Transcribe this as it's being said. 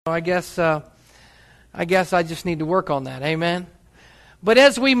I guess I just need to work on that. Amen. But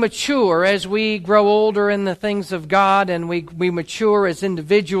as we mature, as we grow older in the things of God, and we mature as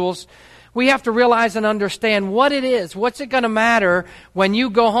individuals, we have to realize and understand what it is. What's it going to matter when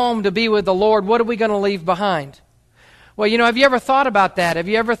you go home to be with the Lord? What are we going to leave behind? Well, have you ever thought about that? Have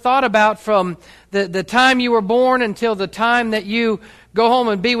you ever thought about from the time you were born until the time that you go home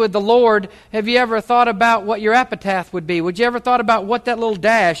and be with the Lord, have you ever thought about what your epitaph would be? Would you ever thought about what that little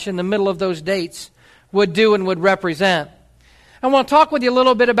dash in the middle of those dates would do and would represent? I want to talk with you a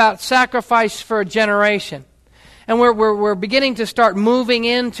little bit about sacrifice for a generation. And we're beginning to start moving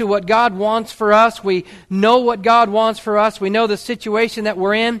into what God wants for us. We know what God wants for us. We know the situation that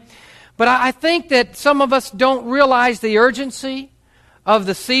we're in. But I think that some of us don't realize the urgency of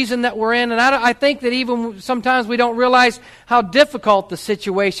the season that we're in. And I think that even sometimes we don't realize how difficult the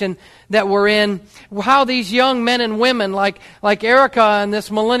situation that we're in, how these young men and women like Erica and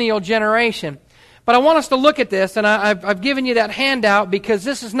this millennial generation. But I want us to look at this, and I've given you that handout because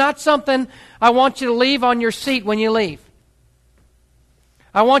this is not something I want you to leave on your seat when you leave.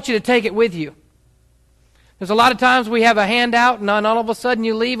 I want you to take it with you. There's a lot of times we have a handout, and all of a sudden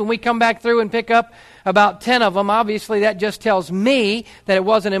you leave, and we come back through and pick up about 10 of them. Obviously, that just tells me that it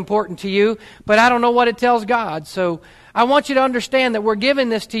wasn't important to you, but I don't know what it tells God. So I want you to understand that we're giving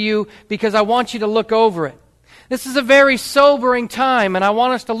this to you because I want you to look over it. This is a very sobering time, and I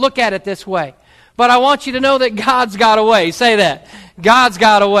want us to look at it this way. But I want you to know that God's got a way. Say that. God's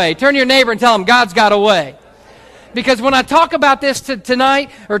got a way. Turn to your neighbor and tell him, God's got a way. Because when I talk about this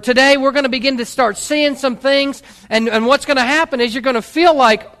tonight or today, we're going to begin to start seeing some things. And what's going to happen is you're going to feel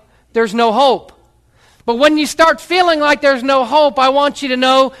like there's no hope. But when you start feeling like there's no hope, I want you to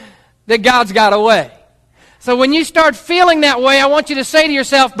know that God's got a way. So when you start feeling that way, I want you to say to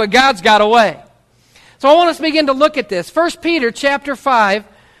yourself, but God's got a way. So I want us to begin to look at this. 1 Peter chapter 5,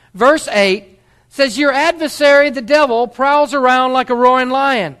 verse 8 says, your adversary, the devil, prowls around like a roaring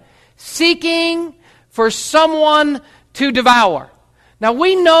lion, seeking for someone to devour. Now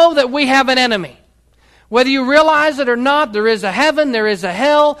we know that we have an enemy. Whether you realize it or not, there is a heaven, there is a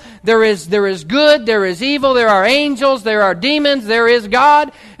hell, there is good, there is evil, there are angels, there are demons, there is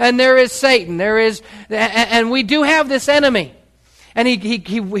God, and there is Satan. And we do have this enemy. And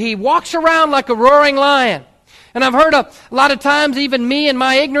he walks around like a roaring lion. And I've heard a lot of times, even me in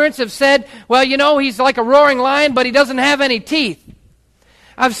my ignorance have said, well, he's like a roaring lion, but he doesn't have any teeth.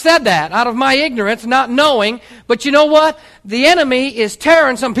 I've said that out of my ignorance, not knowing. But you know what? The enemy is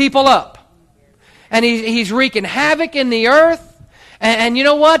tearing some people up. And he's wreaking havoc in the earth. And you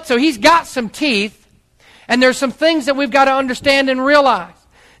know what? So he's got some teeth. And there's some things that we've got to understand and realize.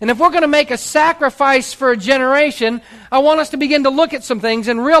 And if we're going to make a sacrifice for a generation, I want us to begin to look at some things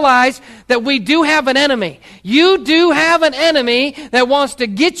and realize that we do have an enemy. You do have an enemy that wants to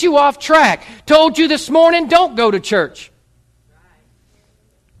get you off track. Told you this morning, don't go to church.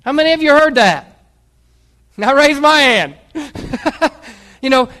 How many of you heard that? Now raise my hand. You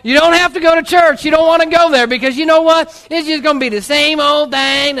don't have to go to church. You don't want to go there because you know what? It's just going to be the same old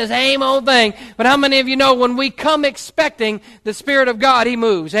thing, the same old thing. But how many of you know when we come expecting the Spirit of God, He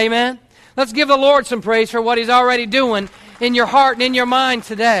moves? Amen? Let's give the Lord some praise for what He's already doing in your heart and in your mind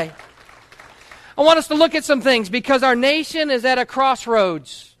today. I want us to look at some things because our nation is at a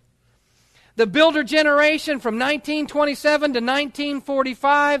crossroads. The builder generation from 1927 to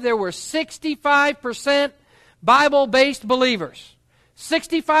 1945, there were 65% Bible-based believers.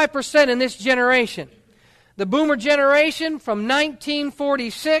 65% in this generation. The boomer generation from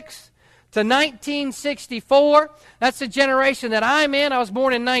 1946 to 1964, that's the generation that I'm in. I was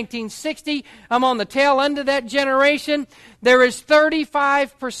born in 1960. I'm on the tail end of that generation. There is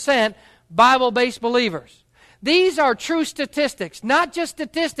 35% Bible-based believers. These are true statistics, not just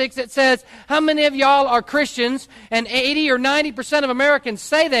statistics that says how many of y'all are Christians and 80 or 90% of Americans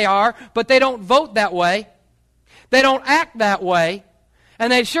say they are, but they don't vote that way. They don't act that way.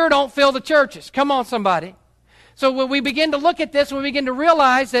 And they sure don't fill the churches. Come on, somebody. So when we begin to look at this, we begin to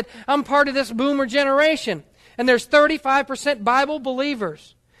realize that I'm part of this boomer generation. And there's 35% Bible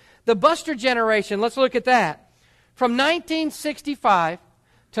believers. The buster generation, let's look at that. From 1965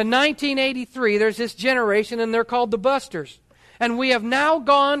 to 1983, there's this generation, and they're called the busters. And we have now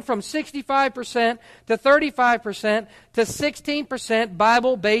gone from 65% to 35% to 16%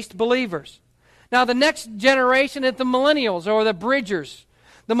 Bible-based believers. Now, the next generation is the millennials or the bridgers.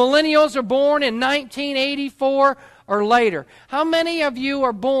 The millennials are born in 1984 or later. How many of you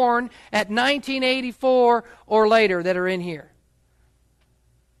are born at 1984 or later that are in here?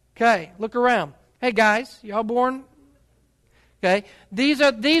 Okay, look around. Hey guys, y'all born? Okay, these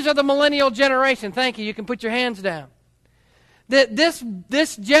are the millennial generation. Thank you. You can put your hands down. that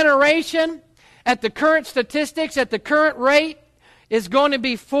this generation, at the current statistics, at the current rate, is going to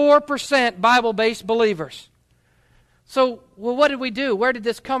be 4% Bible-based believers. So, well, what did we do? Where did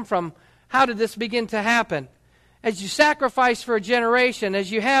this come from? How did this begin to happen? As you sacrifice for a generation,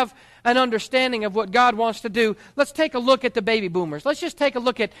 as you have an understanding of what God wants to do, let's take a look at the baby boomers. Let's just take a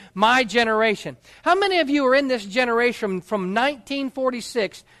look at my generation. How many of you are in this generation from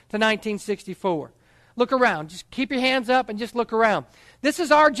 1946 to 1964? Look around. Just keep your hands up and just look around. This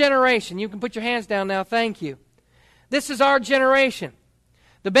is our generation. You can put your hands down now. Thank you. This is our generation.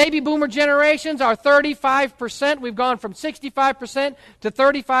 The baby boomer generations are 35%. We've gone from 65% to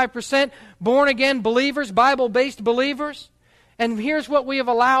 35% born-again believers, Bible-based believers. And here's what we have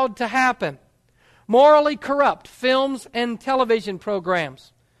allowed to happen. Morally corrupt films and television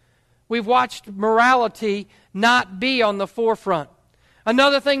programs. We've watched morality not be on the forefront.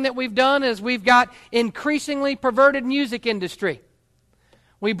 Another thing that we've done is we've got increasingly perverted music industry.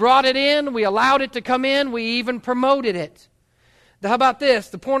 We brought it in, we allowed it to come in, we even promoted it. How about this?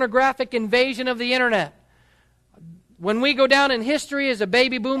 The pornographic invasion of the internet. When we go down in history as a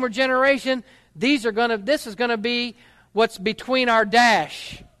baby boomer generation, this is going to be what's between our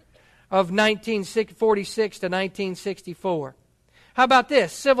dash of 1946 to 1964. How about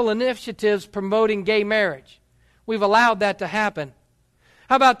this? Civil initiatives promoting gay marriage. We've allowed that to happen.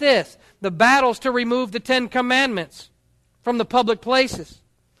 How about this? The battles to remove the Ten Commandments from the public places.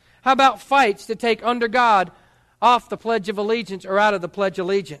 How about fights to take under God off the Pledge of Allegiance or out of the Pledge of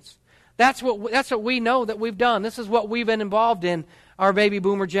Allegiance? That's what we know that we've done. This is what we've been involved in, our baby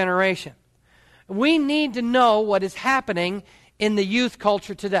boomer generation. We need to know what is happening in the youth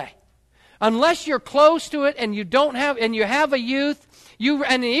culture today. Unless you're close to it and you have a youth,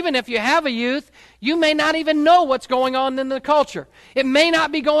 and even if you have a youth, you may not even know what's going on in the culture. It may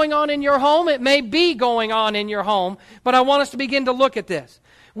not be going on in your home. It may be going on in your home. But I want us to begin to look at this.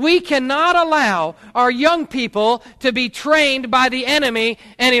 We cannot allow our young people to be trained by the enemy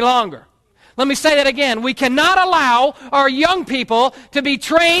any longer. Let me say that again. We cannot allow our young people to be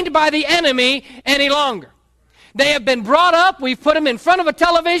trained by the enemy any longer. They have been brought up, we've put them in front of a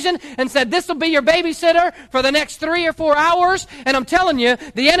television and said, this will be your babysitter for the next 3 or 4 hours. And I'm telling you,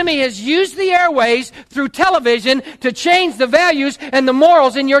 the enemy has used the airways through television to change the values and the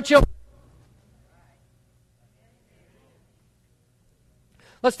morals in your children.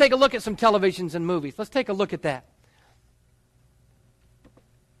 Let's take a look at some televisions and movies. Let's take a look at that.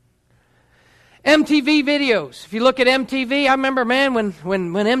 MTV videos. If you look at MTV, I remember, man, when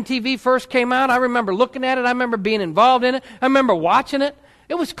MTV first came out, I remember looking at it. I remember being involved in it. I remember watching it.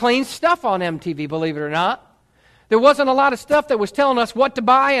 It was clean stuff on MTV, believe it or not. There wasn't a lot of stuff that was telling us what to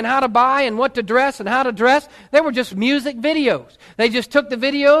buy and what to dress and how to dress. They were just music videos. They just took the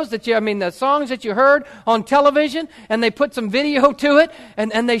videos the songs that you heard on television, and they put some video to it,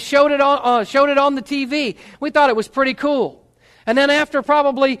 and they showed it on the TV. We thought it was pretty cool. And then after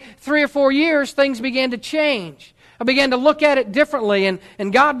probably 3 or 4 years, things began to change. I began to look at it differently, and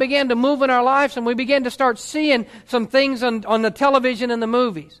God began to move in our lives, and we began to start seeing some things on the television and the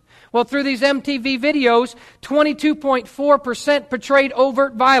movies. Well, through these MTV videos, 22.4% portrayed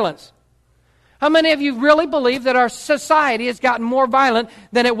overt violence. How many of you really believe that our society has gotten more violent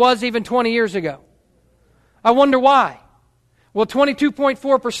than it was even 20 years ago? I wonder why. Well,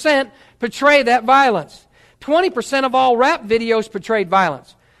 22.4% portray that violence. 20% of all rap videos portrayed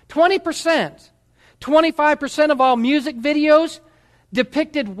violence. 20%. 25% of all music videos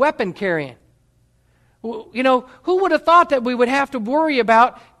depicted weapon carrying. You know, who would have thought that we would have to worry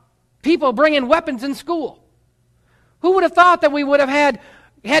about people bringing weapons in school? Who would have thought that we would have had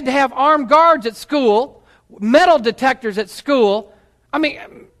to have armed guards at school, metal detectors at school? I mean,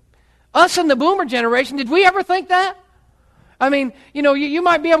 us in the boomer generation, did we ever think that? I mean, you know, you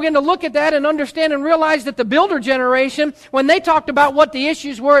might be able to look at that and understand and realize that the builder generation, when they talked about what the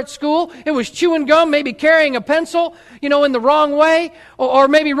issues were at school, it was chewing gum, maybe carrying a pencil, in the wrong way, or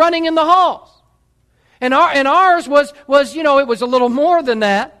maybe running in the halls. And ours was, it was a little more than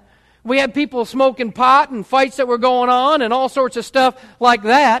that. We had people smoking pot and fights that were going on and all sorts of stuff like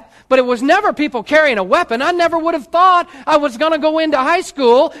that. But it was never people carrying a weapon. I never would have thought I was going to go into high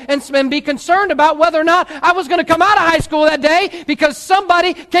school and be concerned about whether or not I was going to come out of high school that day because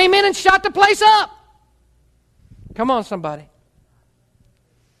somebody came in and shot the place up. Come on, somebody.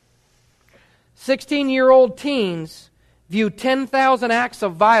 16-year-old teens view 10,000 acts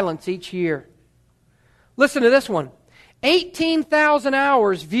of violence each year. Listen to this one. 18,000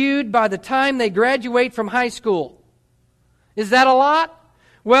 hours viewed by the time they graduate from high school. Is that a lot?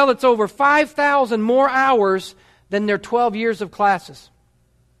 Well, it's over 5,000 more hours than their 12 years of classes.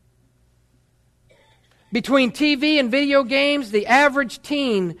 Between TV and video games, the average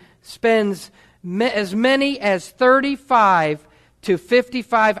teen spends as many as 35 to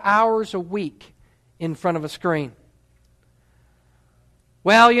 55 hours a week in front of a screen.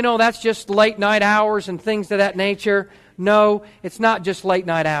 Well, that's just late night hours and things of that nature. No, it's not just late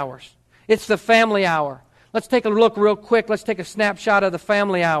night hours. It's the family hour. Let's take a look real quick. Let's take a snapshot of the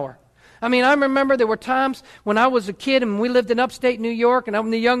family hour. I remember there were times when I was a kid and we lived in upstate New York, and I'm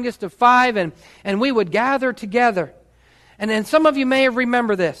the youngest of 5, and we would gather together. And then some of you may have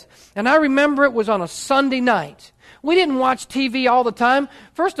remembered this. And I remember it was on a Sunday night. We didn't watch TV all the time.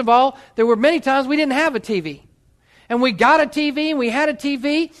 First of all, there were many times we didn't have a TV. And we got a TV, and we had a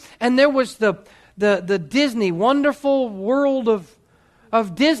TV, and there was the Disney, wonderful world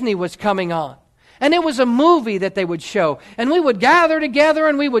of Disney was coming on. And it was a movie that they would show. And we would gather together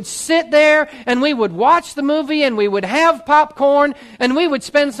and we would sit there and we would watch the movie and we would have popcorn and we would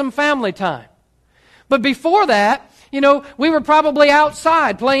spend some family time. But before that, we were probably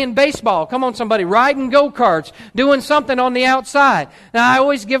outside playing baseball. Come on, somebody, riding go-karts, doing something on the outside. Now, I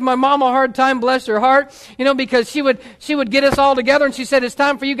always give my mom a hard time, bless her heart, because she would get us all together and she said, it's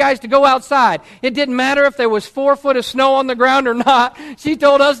time for you guys to go outside. It didn't matter if there was 4 foot of snow on the ground or not. She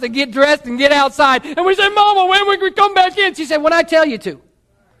told us to get dressed and get outside. And we said, Mama, when we could come back in? She said, when I tell you to.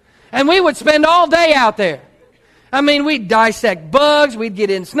 And we would spend all day out there. We'd dissect bugs, we'd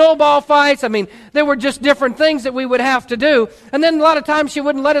get in snowball fights. There were just different things that we would have to do. And then a lot of times she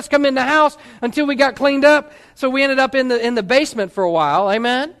wouldn't let us come in the house until we got cleaned up. So we ended up in the basement for a while.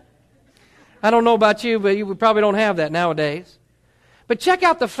 Amen? I don't know about you, but you probably don't have that nowadays. But check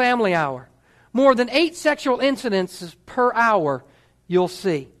out the family hour. More than 8 sexual incidences per hour you'll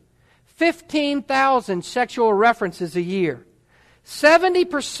see. 15,000 sexual references a year.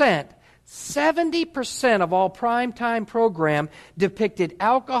 70% of all primetime program depicted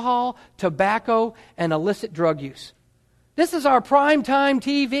alcohol, tobacco, and illicit drug use. This is our primetime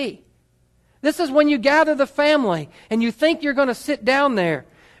TV. This is when you gather the family and you think you're going to sit down there.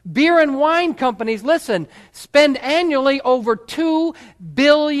 Beer and wine companies, listen, spend annually over $2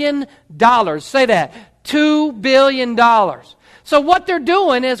 billion. Say that, $2 billion. So what they're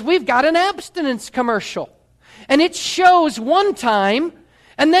doing is we've got an abstinence commercial. And it shows one time.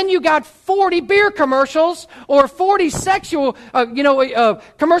 And then you got 40 beer commercials or 40 sexual,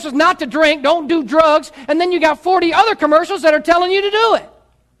 commercials not to drink, don't do drugs. And then you got 40 other commercials that are telling you to do it.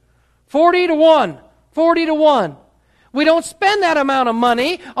 40 to 1. 40 to 1. We don't spend that amount of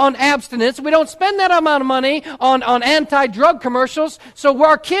money on abstinence. We don't spend that amount of money on anti-drug commercials. So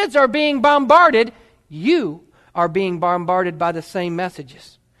our kids are being bombarded. You are being bombarded by the same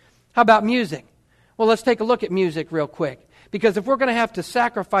messages. How about music? Well, let's take a look at music real quick. Because if we're going to have to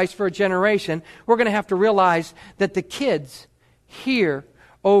sacrifice for a generation, we're going to have to realize that the kids hear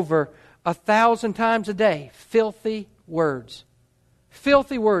over 1,000 times a day filthy words.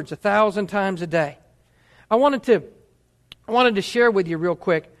 Filthy words 1,000 times a day. I wanted to share with you real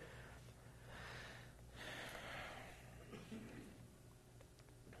quick.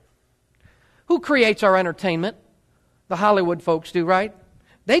 Who creates our entertainment? The Hollywood folks do, right?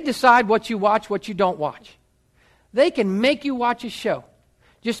 They decide what you watch, what you don't watch. They can make you watch a show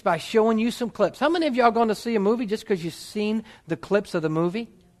just by showing you some clips. How many of y'all going to see a movie just because you've seen the clips of the movie?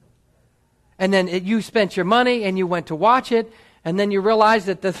 And then you spent your money and you went to watch it, and then you realize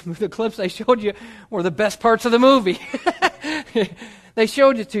that the clips they showed you were the best parts of the movie. They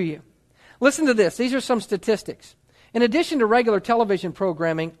showed it to you. Listen to this. These are some statistics. In addition to regular television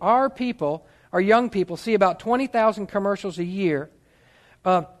programming, our young people, see about 20,000 commercials a year,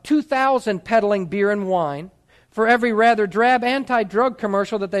 2,000 peddling beer and wine. For every rather drab anti-drug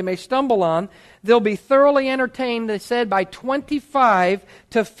commercial that they may stumble on, they'll be thoroughly entertained, they said, by 25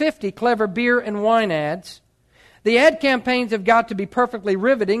 to 50 clever beer and wine ads. The ad campaigns have got to be perfectly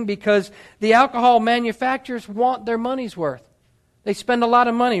riveting because the alcohol manufacturers want their money's worth. They spend a lot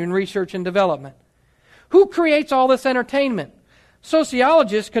of money in research and development. Who creates all this entertainment?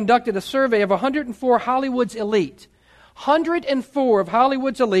 Sociologists conducted a survey of 104 Hollywood's elite. 104 of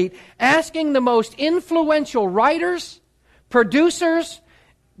Hollywood's elite, asking the most influential writers, producers,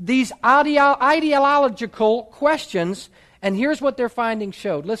 these ideological questions, and here's what their findings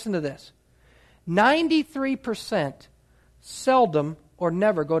showed. Listen to this. 93% seldom or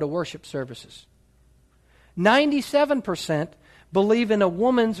never go to worship services. 97% believe in a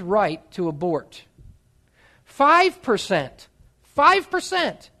woman's right to abort.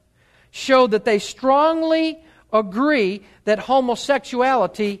 5% showed that they strongly agree that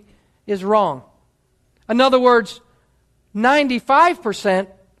homosexuality is wrong. In other words, 95%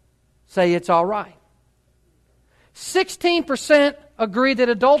 say it's all right. 16% agree that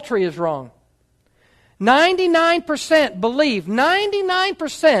adultery is wrong.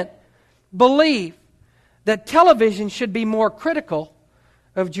 99% believe that television should be more critical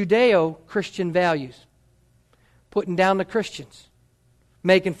of Judeo-Christian values. Putting down the Christians.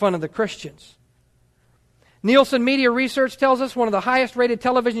 Making fun of the Christians. Nielsen Media Research tells us one of the highest rated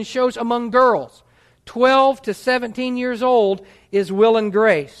television shows among girls, 12 to 17 years old, is Will and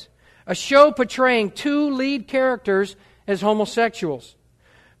Grace, a show portraying two lead characters as homosexuals.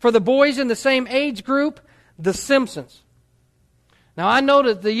 For the boys in the same age group, The Simpsons. Now I know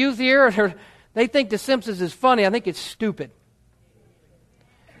that the youth here, they think The Simpsons is funny. I think it's stupid.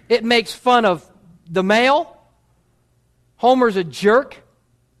 It makes fun of the male. Homer's a jerk.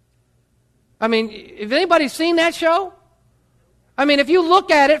 I mean, have anybody seen that show? I mean, if you look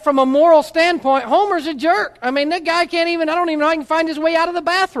at it from a moral standpoint, Homer's a jerk. I mean, that guy can't even, I don't even know how he can find his way out of the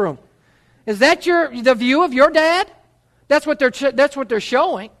bathroom. Is that the view of your dad? That's what they're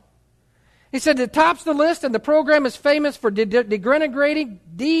showing. He said it tops the list, and the program is famous for denigrating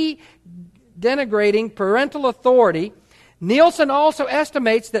parental authority. Nielsen also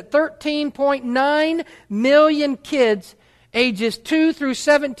estimates that 13.9 million kids ages 2 through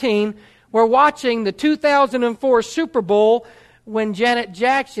 17 were watching the 2004 Super Bowl when Janet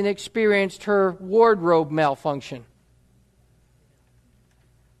Jackson experienced her wardrobe malfunction.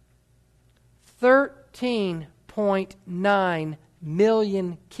 13.9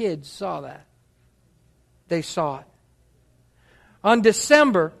 million kids saw that. They saw it. On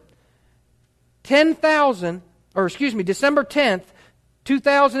December 10th,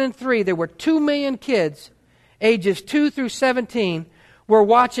 2003, there were 2 million kids ages 2 through 17 were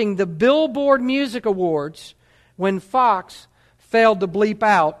watching the Billboard Music Awards when Fox failed to bleep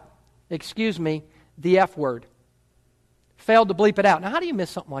out, the F word. Failed to bleep it out. Now, how do you miss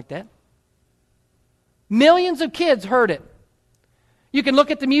something like that? Millions of kids heard it. You can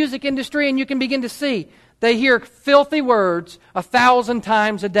look at the music industry and you can begin to see they hear filthy words 1,000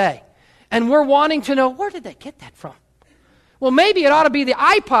 times a day. And we're wanting to know, where did they get that from? Well, maybe it ought to be the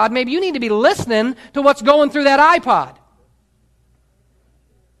iPod. Maybe you need to be listening to what's going through that iPod.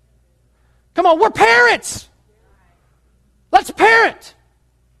 Come on, we're parents. Let's parent.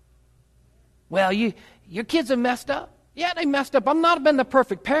 Well, your kids have messed up. Yeah, they messed up. I've not been the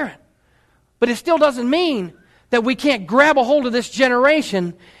perfect parent. But it still doesn't mean that we can't grab a hold of this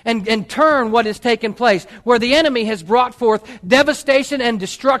generation and turn what has taken place, where the enemy has brought forth devastation and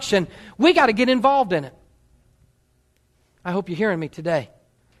destruction. We got to get involved in it. I hope you're hearing me today.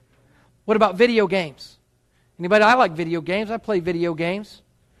 What about video games? Anybody? I like video games. I play video games.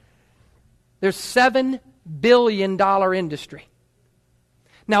 There's $7 billion industry.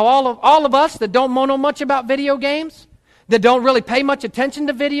 Now, all of us that don't know much about video games, that don't really pay much attention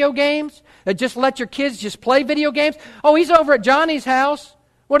to video games, that just let your kids just play video games. Oh, he's over at Johnny's house.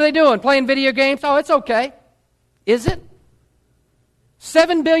 What are they doing? Playing video games? Oh, it's okay. Is it?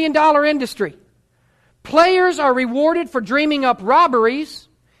 $7 billion industry. Players are rewarded for dreaming up robberies,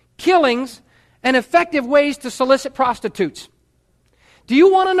 killings, and effective ways to solicit prostitutes. Do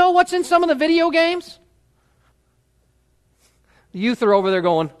you want to know what's in some of the video games? The youth are over there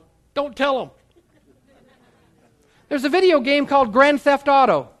going, don't tell them. There's a video game called Grand Theft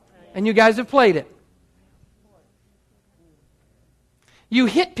Auto, and you guys have played it. You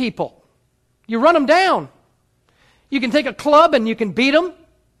hit people. You run them down. You can take a club and you can beat them.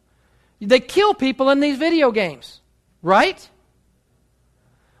 They kill people in these video games, right?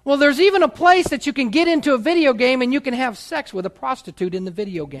 Well, there's even a place that you can get into a video game and you can have sex with a prostitute in the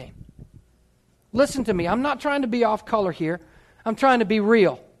video game. Listen to me. I'm not trying to be off color here. I'm trying to be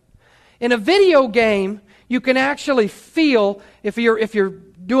real. In a video game, you can actually feel, if you're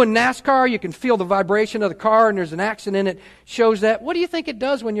doing NASCAR, you can feel the vibration of the car and there's an accident and it shows that. What do you think it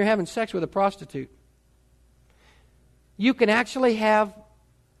does when you're having sex with a prostitute? You can actually have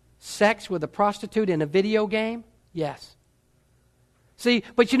sex with a prostitute in a video game? Yes. See,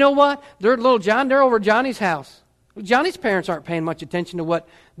 but you know what? They're over at Johnny's house. Johnny's parents aren't paying much attention to what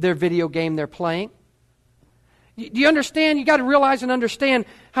their video game they're playing. Do you understand? You got to realize and understand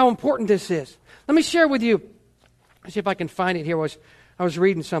how important this is. Let me share with you. Let's see if I can find it here. I was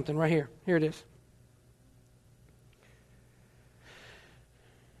reading something right here. Here it is.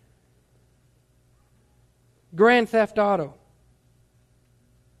 Grand Theft Auto.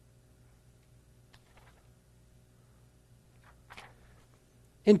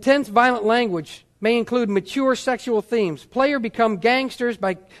 Intense violent language may include mature sexual themes. Players become gangsters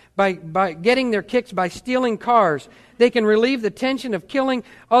by getting their kicks by stealing cars. They can relieve the tension of killing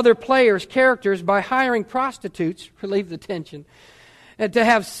other players' characters by hiring prostitutes, relieve the tension, and to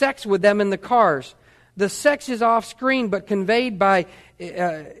have sex with them in the cars. The sex is off-screen but conveyed by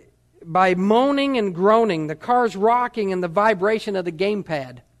by moaning and groaning. The car's rocking and the vibration of the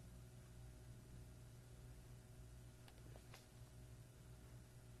gamepad.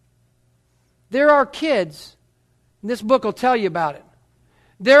 There are kids, and this book will tell you about it.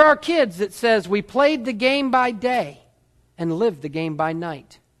 There are kids that says, we played the game by day and lived the game by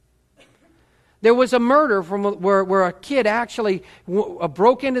night. There was a murder from where a kid actually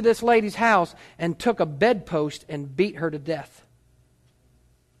broke into this lady's house and took a bedpost and beat her to death.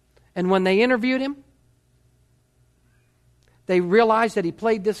 And when they interviewed him, they realized that he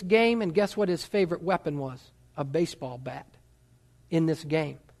played this game, and guess what his favorite weapon was? A baseball bat in this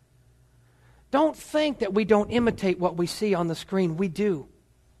game. Don't think that we don't imitate what we see on the screen. We do.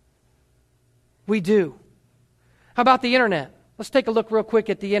 We do. How about the internet? Let's take a look real quick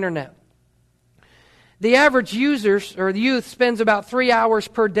at the internet. The average users or the youth spends about 3 hours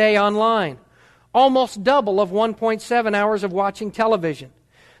per day online, almost double of 1.7 hours of watching television.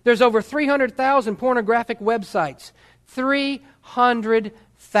 There's over 300,000 pornographic websites.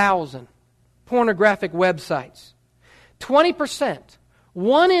 300,000 pornographic websites. 20%,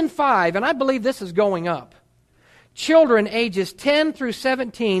 1 in 5, and I believe this is going up, children ages 10 through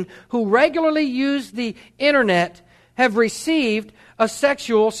 17 who regularly use the internet have received a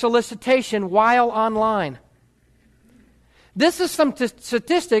sexual solicitation while online. This is some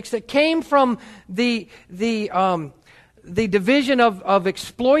statistics that came from the Division of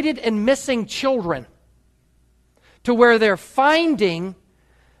Exploited and Missing Children, to where they're finding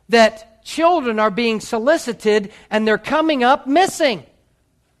that children are being solicited and they're coming up missing.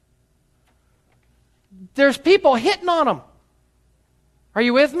 There's people hitting on them. Are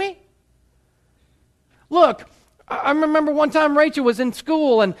you with me? Look, I remember one time Rachel was in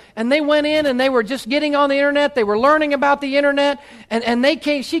school and they went in and they were just getting on the internet. They were learning about the internet, and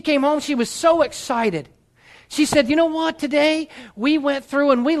she came home. She was so excited. She said, you know what, today we went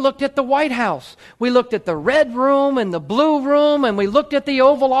through and we looked at the White House. We looked at the red room and the blue room, and we looked at the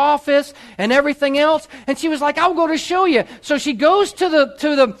Oval Office and everything else. And she was like, I'll go to show you. So she goes to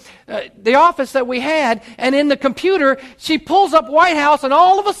the office that we had, and in the computer, she pulls up White House, and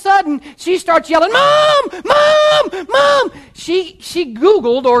all of a sudden, she starts yelling, Mom! Mom! Mom! She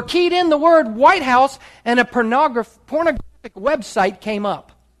Googled or keyed in the word White House, and a pornographic website came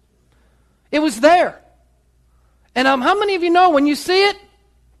up. It was there. And how many of you know when you see it,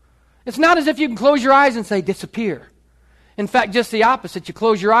 it's not as if you can close your eyes and say, disappear. In fact, just the opposite. You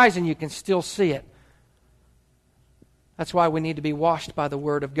close your eyes and you can still see it. That's why we need to be washed by the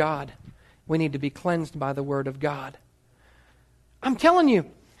Word of God. We need to be cleansed by the Word of God. I'm telling you,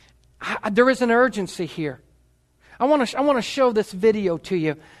 there is an urgency here. I want to show this video to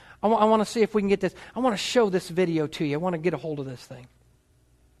you. I want to see if we can get this. I want to show this video to you. I want to get a hold of this thing.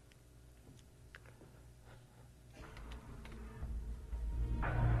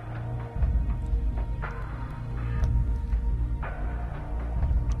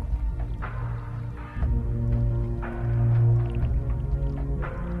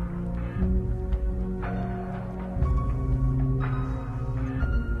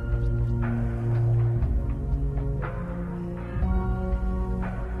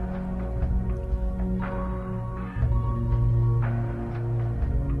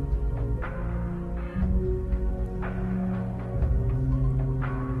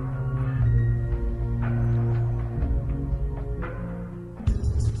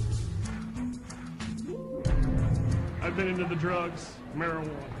 I've been into the drugs, marijuana,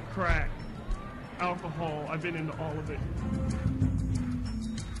 crack, alcohol. I've been into all of it.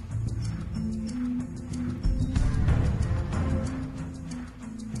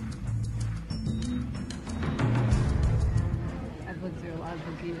 I've lived through a lot of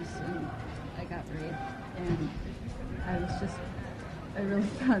abuse, and I got raped, and I really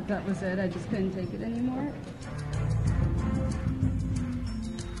thought that was it. I just couldn't take it anymore.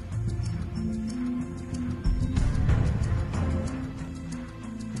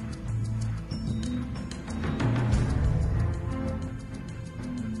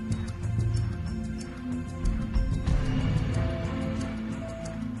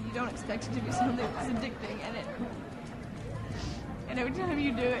 Expect it to be something that's addicting, and every time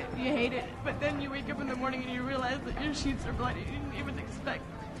you do it, you hate it. But then you wake up in the morning and you realize that your sheets are bloody. You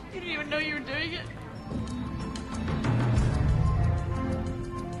didn't even know you were doing it.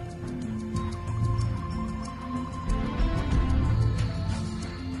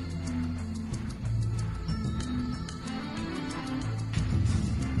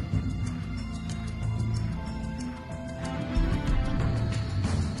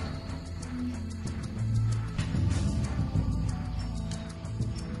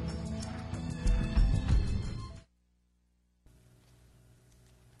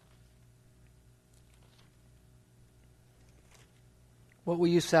 What will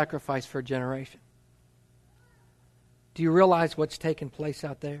you sacrifice for a generation? Do you realize what's taking place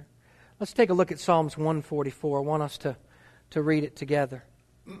out there? Let's take a look at Psalms 144. I want us to read it together.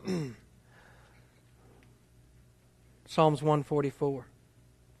 Psalms 144.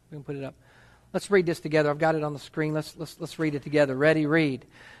 We can put it up. Let's read this together. I've got it on the screen. Let's read it together. Ready? Read.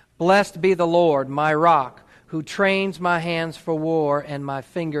 Blessed be the Lord, my rock, who trains my hands for war and my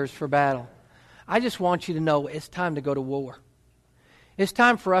fingers for battle. I just want you to know it's time to go to war. It's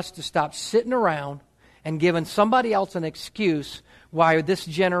time for us to stop sitting around and giving somebody else an excuse why this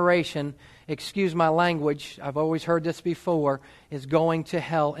generation, excuse my language, I've always heard this before, is going to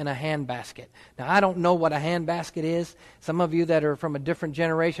hell in a handbasket. Now, I don't know what a handbasket is. Some of you that are from a different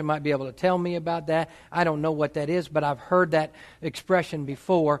generation might be able to tell me about that. I don't know what that is, but I've heard that expression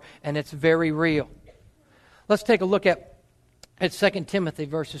before, and it's very real. Let's take a look at 2 Timothy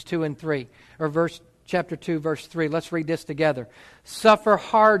verses 2 and 3, or chapter 2, verse 3. Let's read this together. Suffer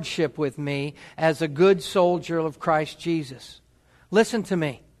hardship with me as a good soldier of Christ Jesus. Listen to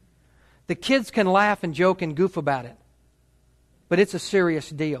me. The kids can laugh and joke and goof about it, but it's a serious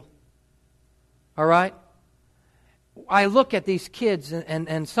deal. All right? I look at these kids,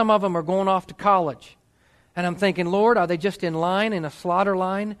 and some of them are going off to college. And I'm thinking, Lord, are they just in line, in a slaughter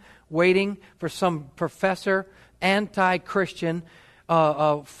line, waiting for some professor, anti-Christian,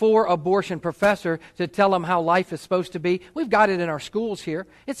 for abortion professor to tell them how life is supposed to be? We've got it in our schools here.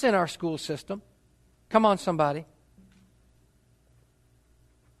 It's in our school system. Come on, somebody.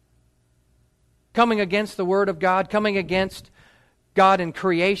 Coming against the Word of God, coming against God in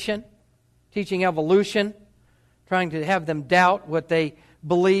creation, teaching evolution, trying to have them doubt what they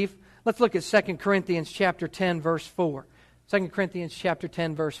believe. Let's look at 2 Corinthians chapter 10, verse 4. 2 Corinthians chapter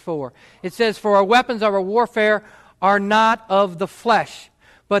 10, verse 4. It says, "For our weapons of our warfare are not of the flesh,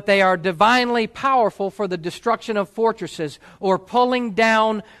 but they are divinely powerful for the destruction of fortresses or pulling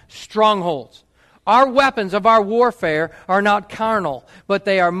down strongholds." Our weapons of our warfare are not carnal, but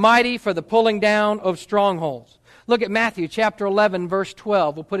they are mighty for the pulling down of strongholds. Look at Matthew chapter 11, verse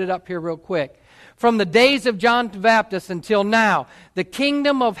 12. We'll put it up here real quick. "From the days of John the Baptist until now, the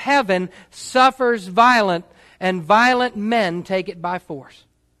kingdom of heaven suffers violence, and violent men take it by force."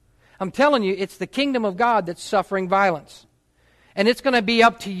 I'm telling you, it's the kingdom of God that's suffering violence. And it's going to be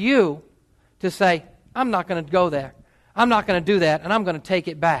up to you to say, I'm not going to go there. I'm not going to do that, and I'm going to take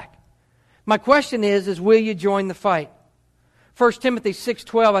it back. My question is will you join the fight? 1 Timothy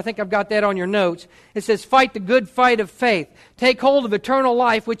 6:12, I think I've got that on your notes. It says, "Fight the good fight of faith. Take hold of eternal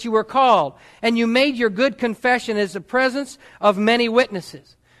life, which you were called, and you made your good confession as the presence of many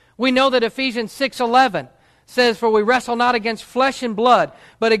witnesses." We know that Ephesians 6:11 says, "For we wrestle not against flesh and blood,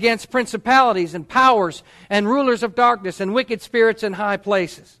 but against principalities and powers and rulers of darkness and wicked spirits in high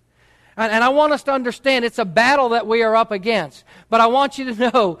places." And I want us to understand it's a battle that we are up against. But I want you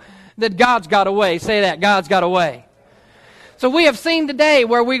to know that God's got a way. Say that, God's got a way. So we have seen today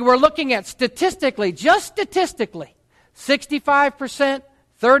where we were looking at statistically, just statistically, 65%,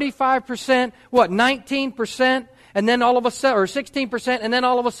 35%, 19%, and then all of a sudden, or 16%, and then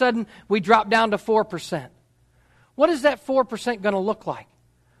all of a sudden we drop down to 4%. What is that 4% going to look like?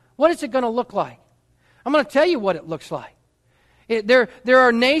 What is it going to look like? I'm going to tell you what it looks like. There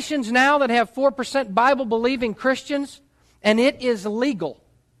are nations now that have 4% Bible-believing Christians, and it is legal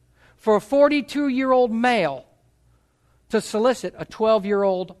for a 42-year-old male to solicit a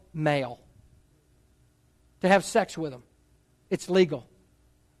 12-year-old male to have sex with him. It's legal.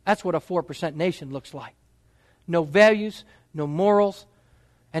 That's what a 4% nation looks like. No values, no morals,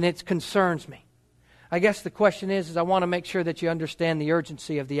 and it concerns me. I guess the question is I want to make sure that you understand the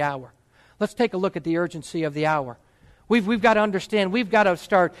urgency of the hour. Let's take a look at the urgency of the hour. We've got to understand, we've got to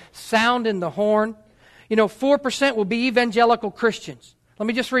start sounding the horn. 4% will be evangelical Christians. Let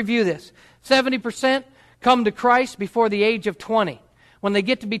me just review this. 70% come to Christ before the age of 20. When they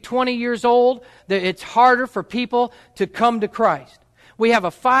get to be 20 years old, it's harder for people to come to Christ. We have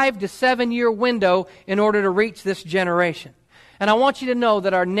a 5 to 7 year window in order to reach this generation. And I want you to know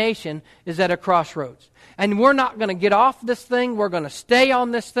that our nation is at a crossroads. And we're not going to get off this thing. We're going to stay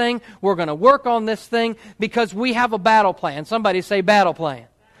on this thing. We're going to work on this thing because we have a battle plan. Somebody say battle plan.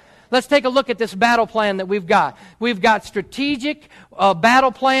 Let's take a look at this battle plan that we've got. We've got strategic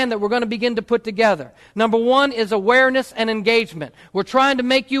battle plan that we're going to begin to put together. Number one is awareness and engagement. We're trying to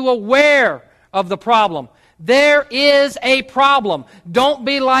make you aware of the problem. There is a problem. Don't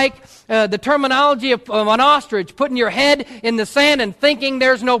be like the terminology of an ostrich, putting your head in the sand and thinking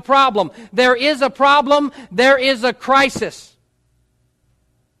there's no problem. There is a problem. There is a crisis.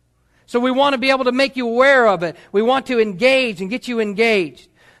 So we want to be able to make you aware of it. We want to engage and get you engaged.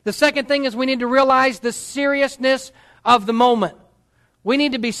 The second thing is we need to realize the seriousness of the moment. We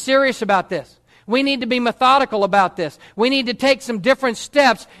need to be serious about this. We need to be methodical about this. We need to take some different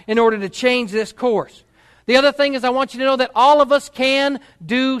steps in order to change this course. The other thing is I want you to know that all of us can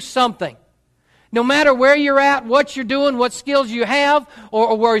do something. No matter where you're at, what you're doing, what skills you have,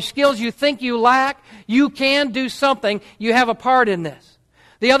 or where skills you think you lack, you can do something. You have a part in this.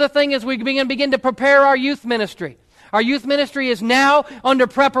 The other thing is we begin to prepare our youth ministry. Our youth ministry is now under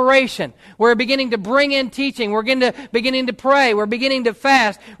preparation. We're beginning to bring in teaching. We're beginning to pray. We're beginning to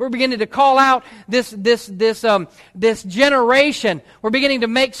fast. We're beginning to call out this generation. We're beginning to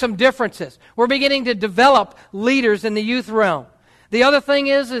make some differences. We're beginning to develop leaders in the youth realm. The other thing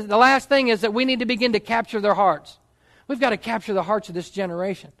is the last thing is that we need to begin to capture their hearts. We've got to capture the hearts of this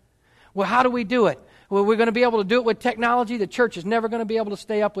generation. Well, how do we do it? Well, we're going to be able to do it with technology. The church is never going to be able to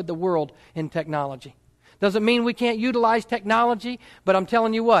stay up with the world in technology. Doesn't mean we can't utilize technology, but I'm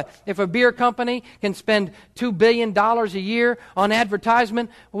telling you what, if a beer company can spend $2 billion a year on advertisement,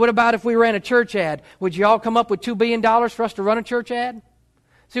 what about if we ran a church ad? Would you all come up with $2 billion for us to run a church ad?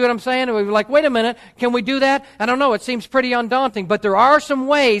 See what I'm saying? And we were like, wait a minute, can we do that? I don't know, it seems pretty undaunting, but there are some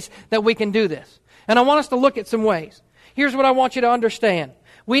ways that we can do this. And I want us to look at some ways. Here's what I want you to understand.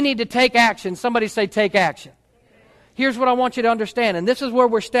 We need to take action. Somebody say take action. Here's what I want you to understand, and this is where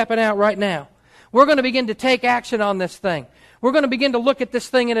we're stepping out right now. We're going to begin to take action on this thing. We're going to begin to look at this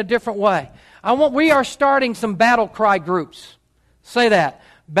thing in a different way. We are starting some battle cry groups. Say that.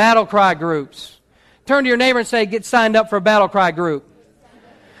 Battle cry groups. Turn to your neighbor and say, get signed up for a battle cry group.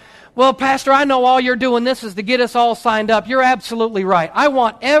 Well, Pastor, I know all you're doing this is to get us all signed up. You're absolutely right. I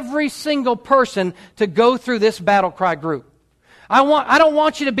want every single person to go through this battle cry group. I don't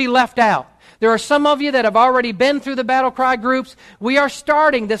want you to be left out. There are some of you that have already been through the battle cry groups. We are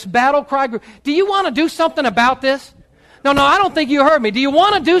starting this battle cry group. Do you want to do something about this? No, I don't think you heard me. Do you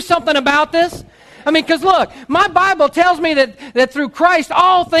want to do something about this? I mean, because look, my Bible tells me that through Christ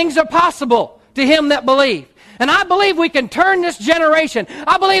all things are possible to him that believe. And I believe we can turn this generation.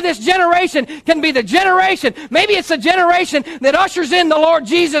 I believe this generation can be the generation. Maybe it's the generation that ushers in the Lord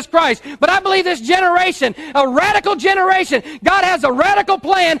Jesus Christ. But I believe this generation, a radical generation, God has a radical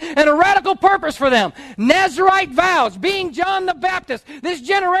plan and a radical purpose for them. Nazirite vows, being John the Baptist. This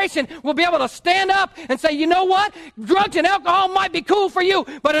generation will be able to stand up and say, you know what? Drugs and alcohol might be cool for you,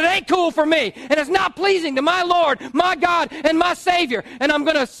 but it ain't cool for me. And it's not pleasing to my Lord, my God, and my Savior. And I'm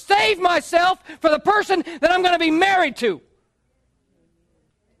going to save myself for the person that I'm going to be married to.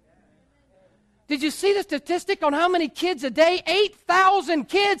 Did you see the statistic on how many kids a day? 8,000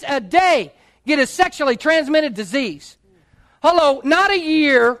 kids a day get a sexually transmitted disease. Hello, not a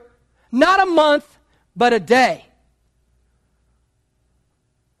year, not a month, but a day.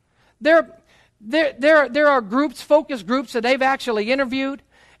 There are groups, focus groups that they've actually interviewed,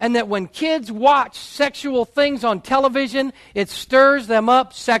 and that when kids watch sexual things on television, it stirs them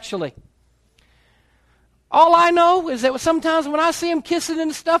up sexually. All I know is that sometimes when I see them kissing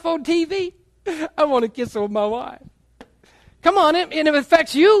and stuff on TV, I want to kiss with my wife. Come on, and if it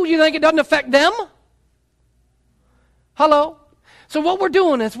affects you, you think it doesn't affect them? Hello? So what we're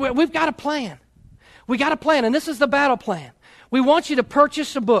doing is we've got a plan. We got a plan, and this is the battle plan. We want you to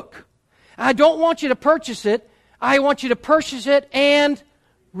purchase a book. I don't want you to purchase it. I want you to purchase it and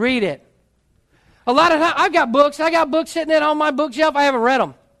read it. A lot of times, I got books sitting there on my bookshelf. I haven't read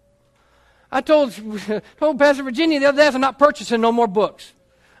them. I told Pastor Virginia the other day, I'm not purchasing no more books.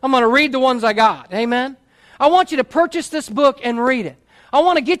 I'm going to read the ones I got. Amen? I want you to purchase this book and read it. I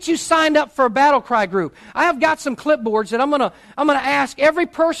want to get you signed up for a battle cry group. I have got some clipboards that I'm going to ask every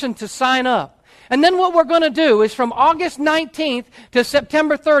person to sign up. And then what we're going to do is from August 19th to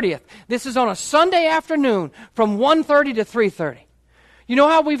September 30th. This is on a Sunday afternoon from 1:30 to 3:30. You know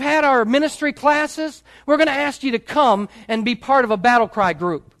how we've had our ministry classes? We're going to ask you to come and be part of a battle cry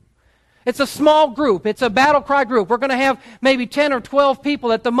group. It's a small group. It's a battle cry group. We're going to have maybe 10 or 12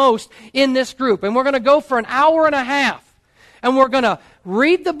 people at the most in this group. And we're going to go for an hour and a half. And we're going to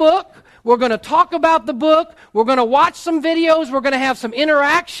read the book. We're going to talk about the book. We're going to watch some videos. We're going to have some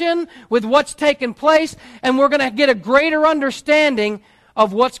interaction with what's taking place. And we're going to get a greater understanding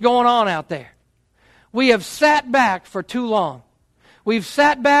of what's going on out there. We have sat back for too long. We've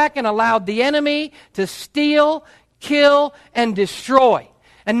sat back and allowed the enemy to steal, kill, and destroy.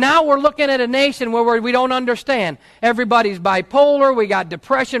 And now we're looking at a nation where we don't understand. Everybody's bipolar. We got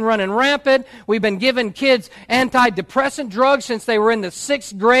depression running rampant. We've been giving kids antidepressant drugs since they were in the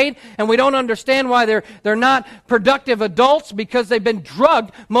 6th grade. And we don't understand why they're not productive adults because they've been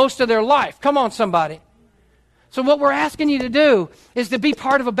drugged most of their life. Come on, somebody. So what we're asking you to do is to be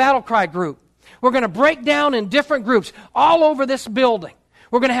part of a battle cry group. We're going to break down in different groups all over this building.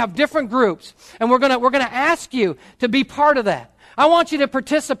 We're going to have different groups. And we're going to ask you to be part of that. I want you to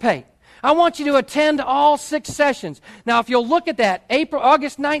participate. I want you to attend all 6 sessions. Now, if you'll look at that,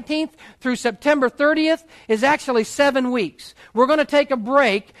 August 19th through September 30th is actually 7 weeks. We're going to take a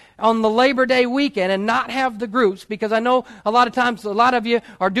break on the Labor Day weekend and not have the groups, because I know a lot of times a lot of you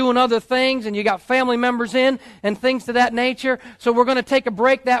are doing other things and you got family members in and things to that nature. So we're going to take a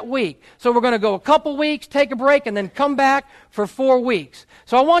break that week. So we're going to go a couple weeks, take a break, and then come back for 4 weeks.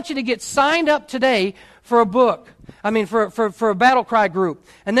 So I want you to get signed up today for a book. For a battle cry group.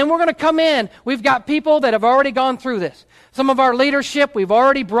 And then we're going to come in. We've got people that have already gone through this. Some of our leadership, we've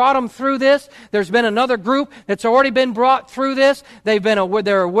already brought them through this. There's been another group that's already been brought through this.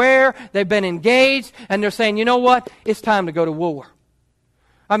 They're aware, they've been engaged, and they're saying, you know what? It's time to go to war.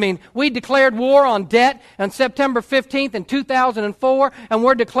 We declared war on debt on September 15th in 2004, and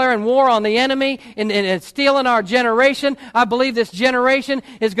we're declaring war on the enemy and stealing our generation. I believe this generation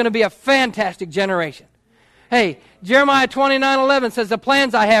is going to be a fantastic generation. Hey, Jeremiah 29:11 says, the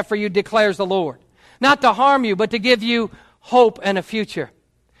plans I have for you, declares the Lord. Not to harm you, but to give you hope and a future.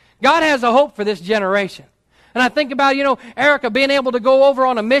 God has a hope for this generation. And I think about, Erica being able to go over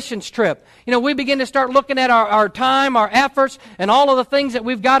on a missions trip. We begin to start looking at our time, our efforts, and all of the things that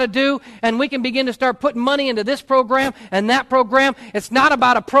we've got to do, and we can begin to start putting money into this program and that program. It's not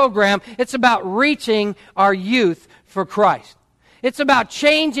about a program. It's about reaching our youth for Christ. It's about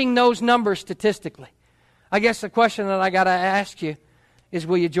changing those numbers statistically. I guess the question that I got to ask you is,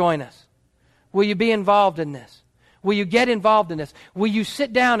 will you join us? Will you be involved in this? Will you get involved in this? Will you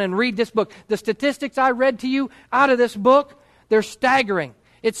sit down and read this book? The statistics I read to you out of this book, they're staggering.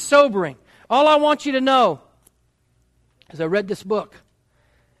 It's sobering. All I want you to know is I read this book,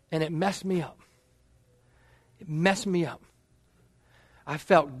 and it messed me up. It messed me up. I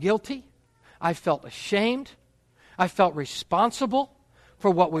felt guilty. I felt ashamed. I felt responsible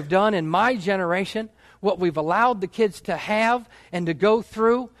for what we've done in my generation, what we've allowed the kids to have and to go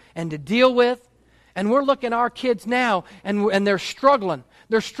through and to deal with. And we're looking at our kids now, and they're struggling.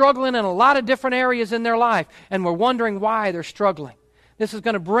 They're struggling in a lot of different areas in their life, and we're wondering why they're struggling. This is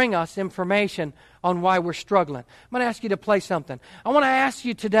going to bring us information on why we're struggling. I'm going to ask you to play something. I want to ask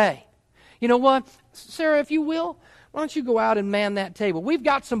you today, you know what? Sarah, if you will, why don't you go out and man that table? We've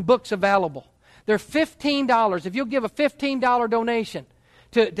got some books available. They're $15. If you'll give a $15 donation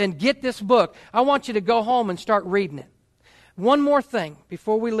to then get this book, I want you to go home and start reading it. One more thing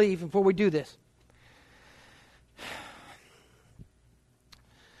before we leave, before we do this.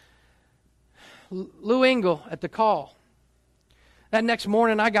 Lou Engle at the call. That next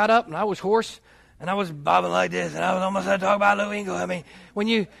morning I got up and I was hoarse and I was bobbing like this and I was almost going to talk about Lou Engle. When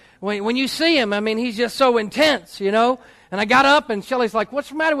you see him, he's just so intense, And I got up and Shelley's like, "What's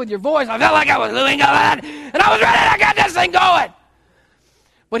the matter with your voice?" I felt like I was Lou Engle and I was ready to get this thing going.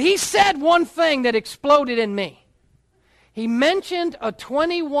 But he said one thing that exploded in me. He mentioned a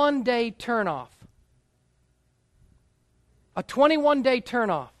 21-day turnoff. A 21-day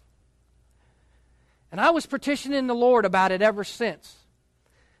turnoff. And I was petitioning the Lord about it ever since.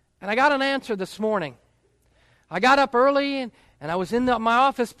 And I got an answer this morning. I got up early and I was in my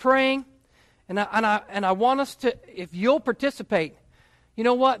office praying. And I want us to, if you'll participate, you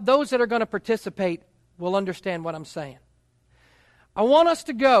know what? Those that are going to participate will understand what I'm saying. I want us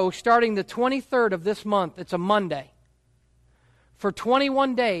to go starting the 23rd of this month. It's a Monday. For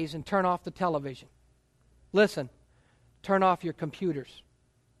 21 days and turn off the television. Listen, turn off your computers.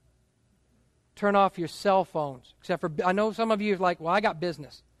 Turn off your cell phones. Except for, I know some of you are like, well, I got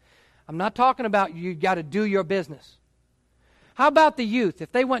business. I'm not talking about you got to do your business. How about the youth?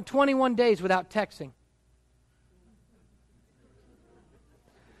 If they went 21 days without texting.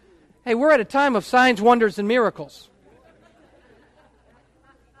 Hey, we're at a time of signs, wonders, and miracles.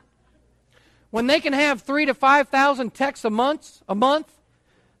 When they can have 3,000 to 5,000 texts a month,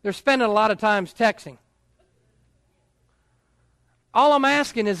 they're spending a lot of time texting. All I'm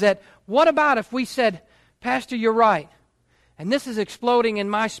asking is that, what about if we said, Pastor, you're right, and this is exploding in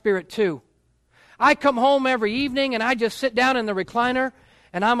my spirit too. I come home every evening and I just sit down in the recliner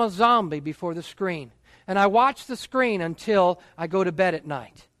and I'm a zombie before the screen. And I watch the screen until I go to bed at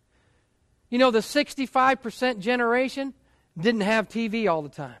night. The 65% generation didn't have TV all the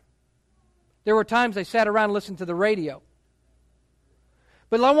time. There were times they sat around and listened to the radio.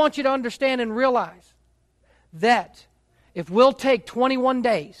 But I want you to understand and realize that if we'll take 21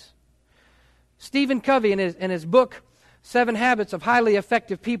 days, Stephen Covey in his book, 7 Habits of Highly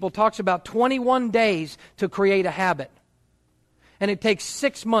Effective People, talks about 21 days to create a habit. And it takes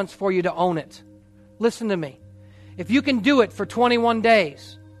 6 months for you to own it. Listen to me. If you can do it for 21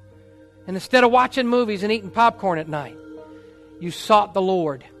 days, and instead of watching movies and eating popcorn at night, you sought the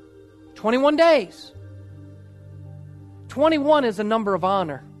Lord. 21 days. 21 is a number of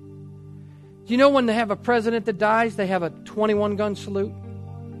honor. Do you know when they have a president that dies, they have a 21-gun salute?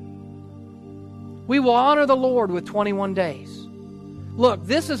 We will honor the Lord with 21 days. Look,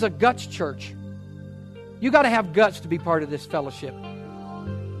 this is a guts church. You got to have guts to be part of this fellowship.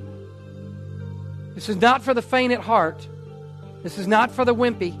 This is not for the faint at heart. This is not for the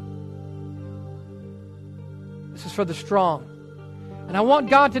wimpy. This is for the strong. And I want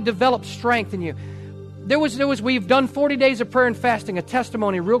God to develop strength in you. We've done 40 days of prayer and fasting, a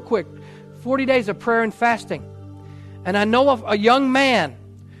testimony real quick. 40 days of prayer and fasting. And I know of a young man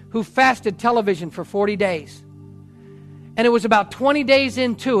who fasted television for 40 days. And it was about 20 days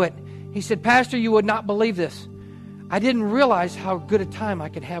into it, he said, Pastor, you would not believe this. I didn't realize how good a time I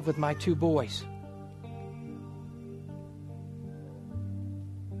could have with my 2 boys.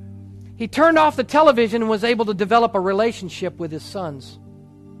 He turned off the television and was able to develop a relationship with his sons.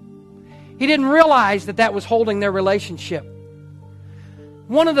 He didn't realize that that was holding their relationship.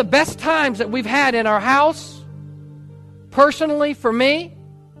 One of the best times that we've had in our house, personally for me,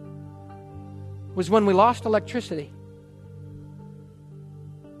 was when we lost electricity.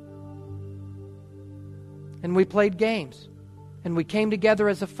 And we played games. And we came together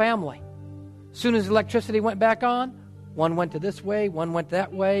as a family. As soon as electricity went back on, one went to this way, one went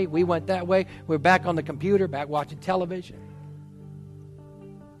that way, we went that way. We were back on the computer, back watching television.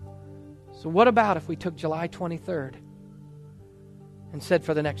 So what about if we took July 23rd and said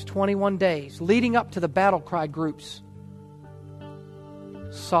for the next 21 days, leading up to the battle cry groups,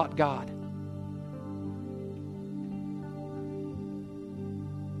 sought God.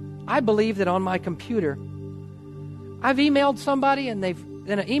 I believe that on my computer, I've emailed somebody and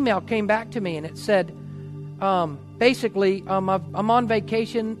then an email came back to me and it said, basically, I'm on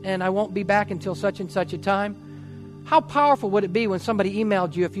vacation and I won't be back until such and such a time. How powerful would it be when somebody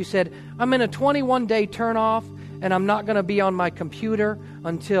emailed you if you said, I'm in a 21-day turn-off and I'm not going to be on my computer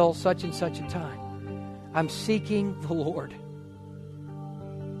until such and such a time. I'm seeking the Lord.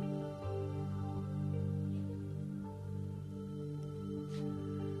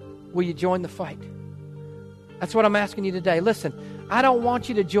 Will you join the fight? That's what I'm asking you today. Listen, I don't want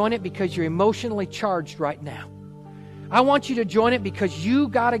you to join it because you're emotionally charged right now. I want you to join it because you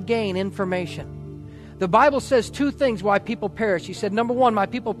got to gain information. The Bible says 2 things why people perish. He said, number 1, my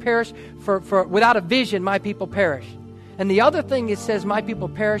people perish for without a vision, my people perish. And the other thing it says, my people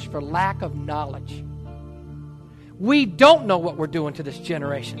perish for lack of knowledge. We don't know what we're doing to this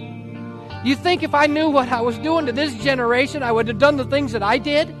generation. You think if I knew what I was doing to this generation, I would have done the things that I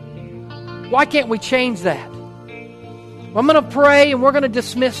did? Why can't we change that? I'm going to pray and we're going to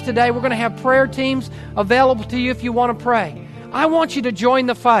dismiss today. We're going to have prayer teams available to you if you want to pray. I want you to join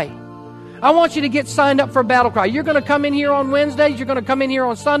the fight. I want you to get signed up for Battle Cry. You're going to come in here on Wednesdays. You're going to come in here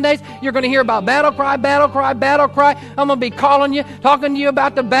on Sundays. You're going to hear about Battle Cry, Battle Cry, Battle Cry. I'm going to be calling you, talking to you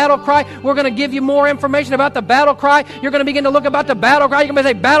about the Battle Cry. We're going to give you more information about the Battle Cry. You're going to begin to look about the Battle Cry. You're going to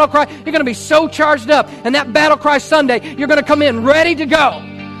say Battle Cry. You're going to be so charged up. And that Battle Cry Sunday, you're going to come in ready to go.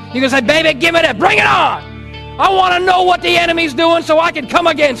 You're going to say, baby, give it, bring it on. I want to know what the enemy's doing so I can come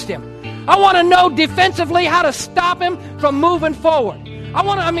against him. I want to know defensively how to stop him from moving forward.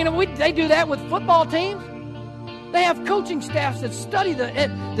 They do that with football teams. They have coaching staffs that study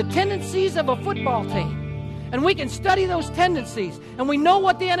the tendencies of a football team. And we can study those tendencies. And we know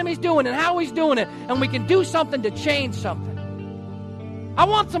what the enemy's doing and how he's doing it. And we can do something to change something. I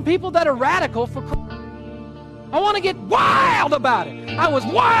want some people that are radical for Christ. I want to get wild about it. I was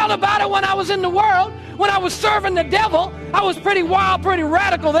wild about it when I was in the world. When I was serving the devil, I was pretty wild, pretty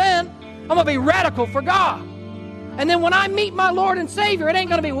radical then. I'm going to be radical for God. And then when I meet my Lord and Savior, it ain't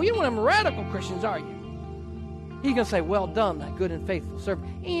going to be, well, you're one of them radical Christians, are you? He's going to say, well done, that good and faithful servant.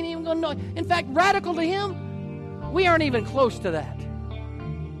 He ain't even going to know. In fact, radical to him, we aren't even close to that.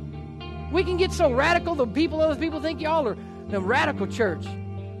 We can get so radical, other people think y'all are the radical church.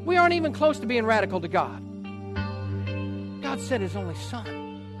 We aren't even close to being radical to God. God sent his only son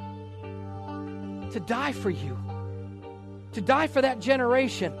to die for you, to die for that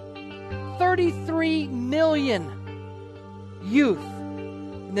generation. 33 million youth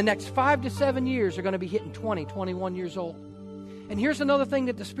in the next 5 to 7 years are going to be hitting 20, 21 years old. And here's another thing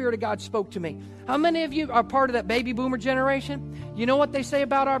that the Spirit of God spoke to me. How many of you are part of that baby boomer generation? You know what they say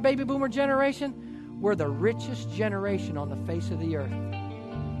about our baby boomer generation? We're the richest generation on the face of the earth.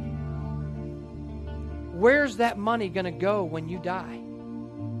 Where's that money going to go when you die?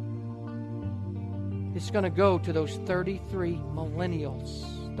 It's going to go to those 33 millennials.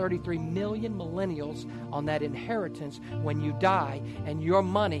 33 million millennials on that inheritance when you die, and your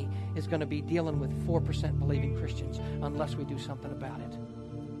money is going to be dealing with 4% believing Christians unless we do something about it.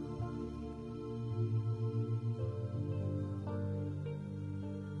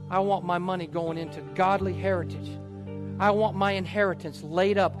 I want my money going into godly heritage. I want my inheritance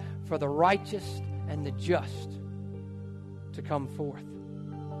laid up for the righteous and the just to come forth.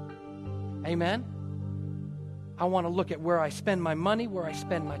 Amen? I want to look at where I spend my money, where I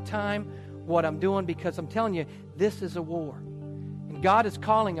spend my time, what I'm doing, because I'm telling you, this is a war. And God is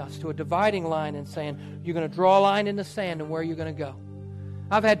calling us to a dividing line and saying, you're going to draw a line in the sand and where you're going to go.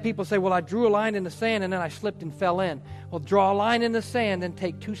 I've had people say, well, I drew a line in the sand and then I slipped and fell in. Well, draw a line in the sand and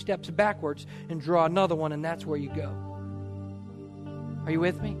take 2 steps backwards and draw another one, and that's where you go. Are you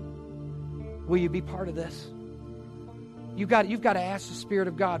with me? Will you be part of this? You've got to ask the Spirit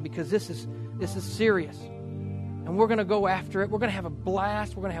of God, because this is serious. And we're going to go after it. We're going to have a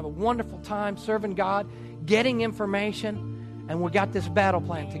blast. We're going to have a wonderful time serving God, getting information, and we got this battle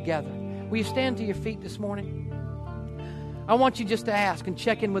plan together. Will you stand to your feet this morning? I want you just to ask and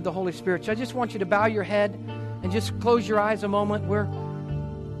check in with the Holy Spirit. So I just want you to bow your head and just close your eyes a moment.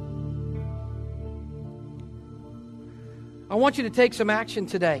 I want you to take some action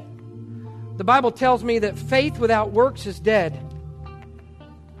today. The Bible tells me that faith without works is dead.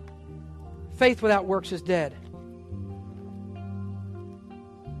 Faith without works is dead.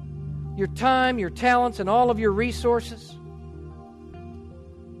 Your time, your talents, and all of your resources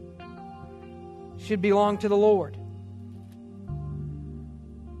should belong to the Lord.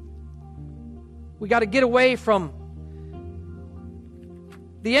 We got to get away from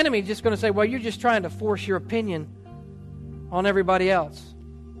the enemy just going to say, well, you're just trying to force your opinion on everybody else.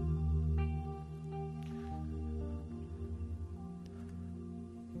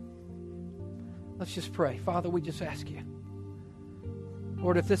 Let's just pray. Father, we just ask you,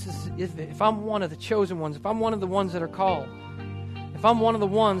 Lord, if I'm one of the chosen ones, if I'm one of the ones that are called, if I'm one of the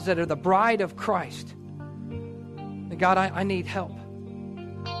ones that are the bride of Christ, then God, I need help.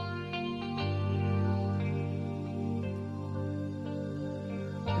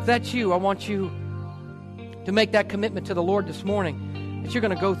 If that's you, I want you to make that commitment to the Lord this morning, that you're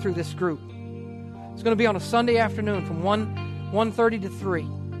going to go through this group. It's going to be on a Sunday afternoon from 1:30 to 3.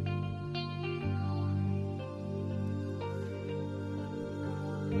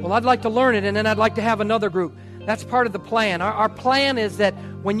 Well, I'd like to learn it, and then I'd like to have another group. That's part of the plan. Our plan is that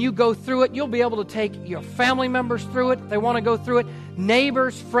when you go through it, you'll be able to take your family members through it. If they want to go through it,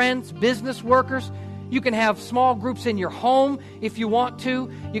 neighbors, friends, business workers. You can have small groups in your home if you want to.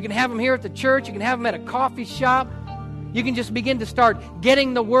 You can have them here at the church. You can have them at a coffee shop. You can just begin to start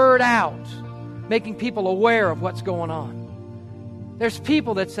getting the word out, making people aware of what's going on. There's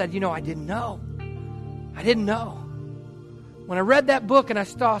people that said, I didn't know. I didn't know. When I read that book and I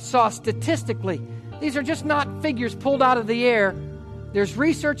saw statistically, these are just not figures pulled out of the air. There's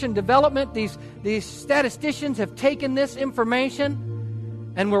research and development. These statisticians have taken this information,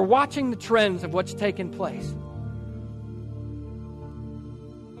 and we're watching the trends of what's taking place.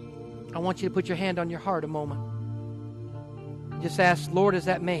 I want you to put your hand on your heart a moment. Just ask, Lord, is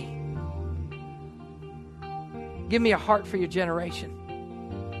that me? Give me a heart for your generation.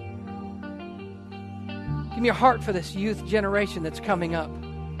 Give me a heart for this youth generation that's coming up.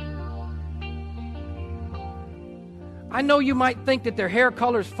 I know you might think that their hair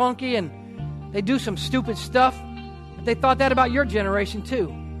color's funky and they do some stupid stuff, but they thought that about your generation too.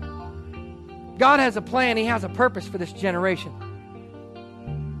 God has a plan. He has a purpose for this generation.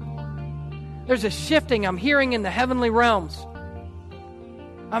 There's a shifting I'm hearing in the heavenly realms.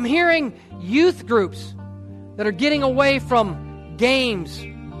 I'm hearing youth groups that are getting away from games,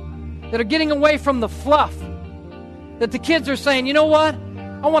 that are getting away from the fluff, that the kids are saying, you know what?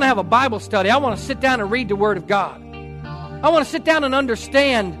 I want to have a Bible study. I want to sit down and read the Word of God. I want to sit down and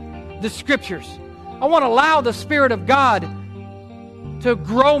understand the Scriptures. I want to allow the Spirit of God to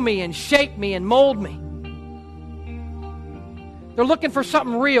grow me and shape me and mold me. They're looking for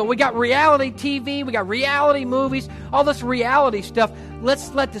something real. We got reality TV, we got reality movies, all this reality stuff.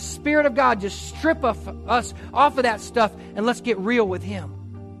 Let's let the Spirit of God just strip us off of that stuff, and let's get real with Him.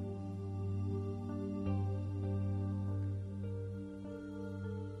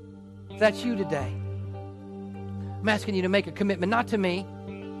 If that's you today, I'm asking you to make a commitment, not to me,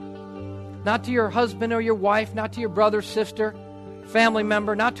 not to your husband or your wife, not to your brother, sister, family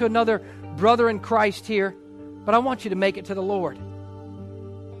member, not to another brother in Christ here, but I want you to make it to the Lord.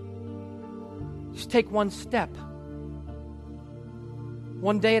 Just take one step,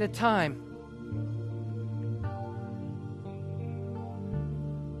 one day at a time.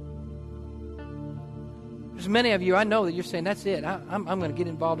 There's many of you, I know that you're saying, that's it. I'm going to get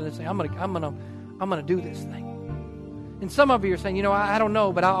involved in this thing. I'm going to do this thing. And some of you are saying, I don't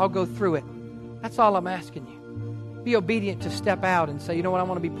know, but I'll go through it. That's all I'm asking you. Be obedient to step out and say, you know what, I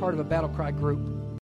want to be part of a Battle Cry group.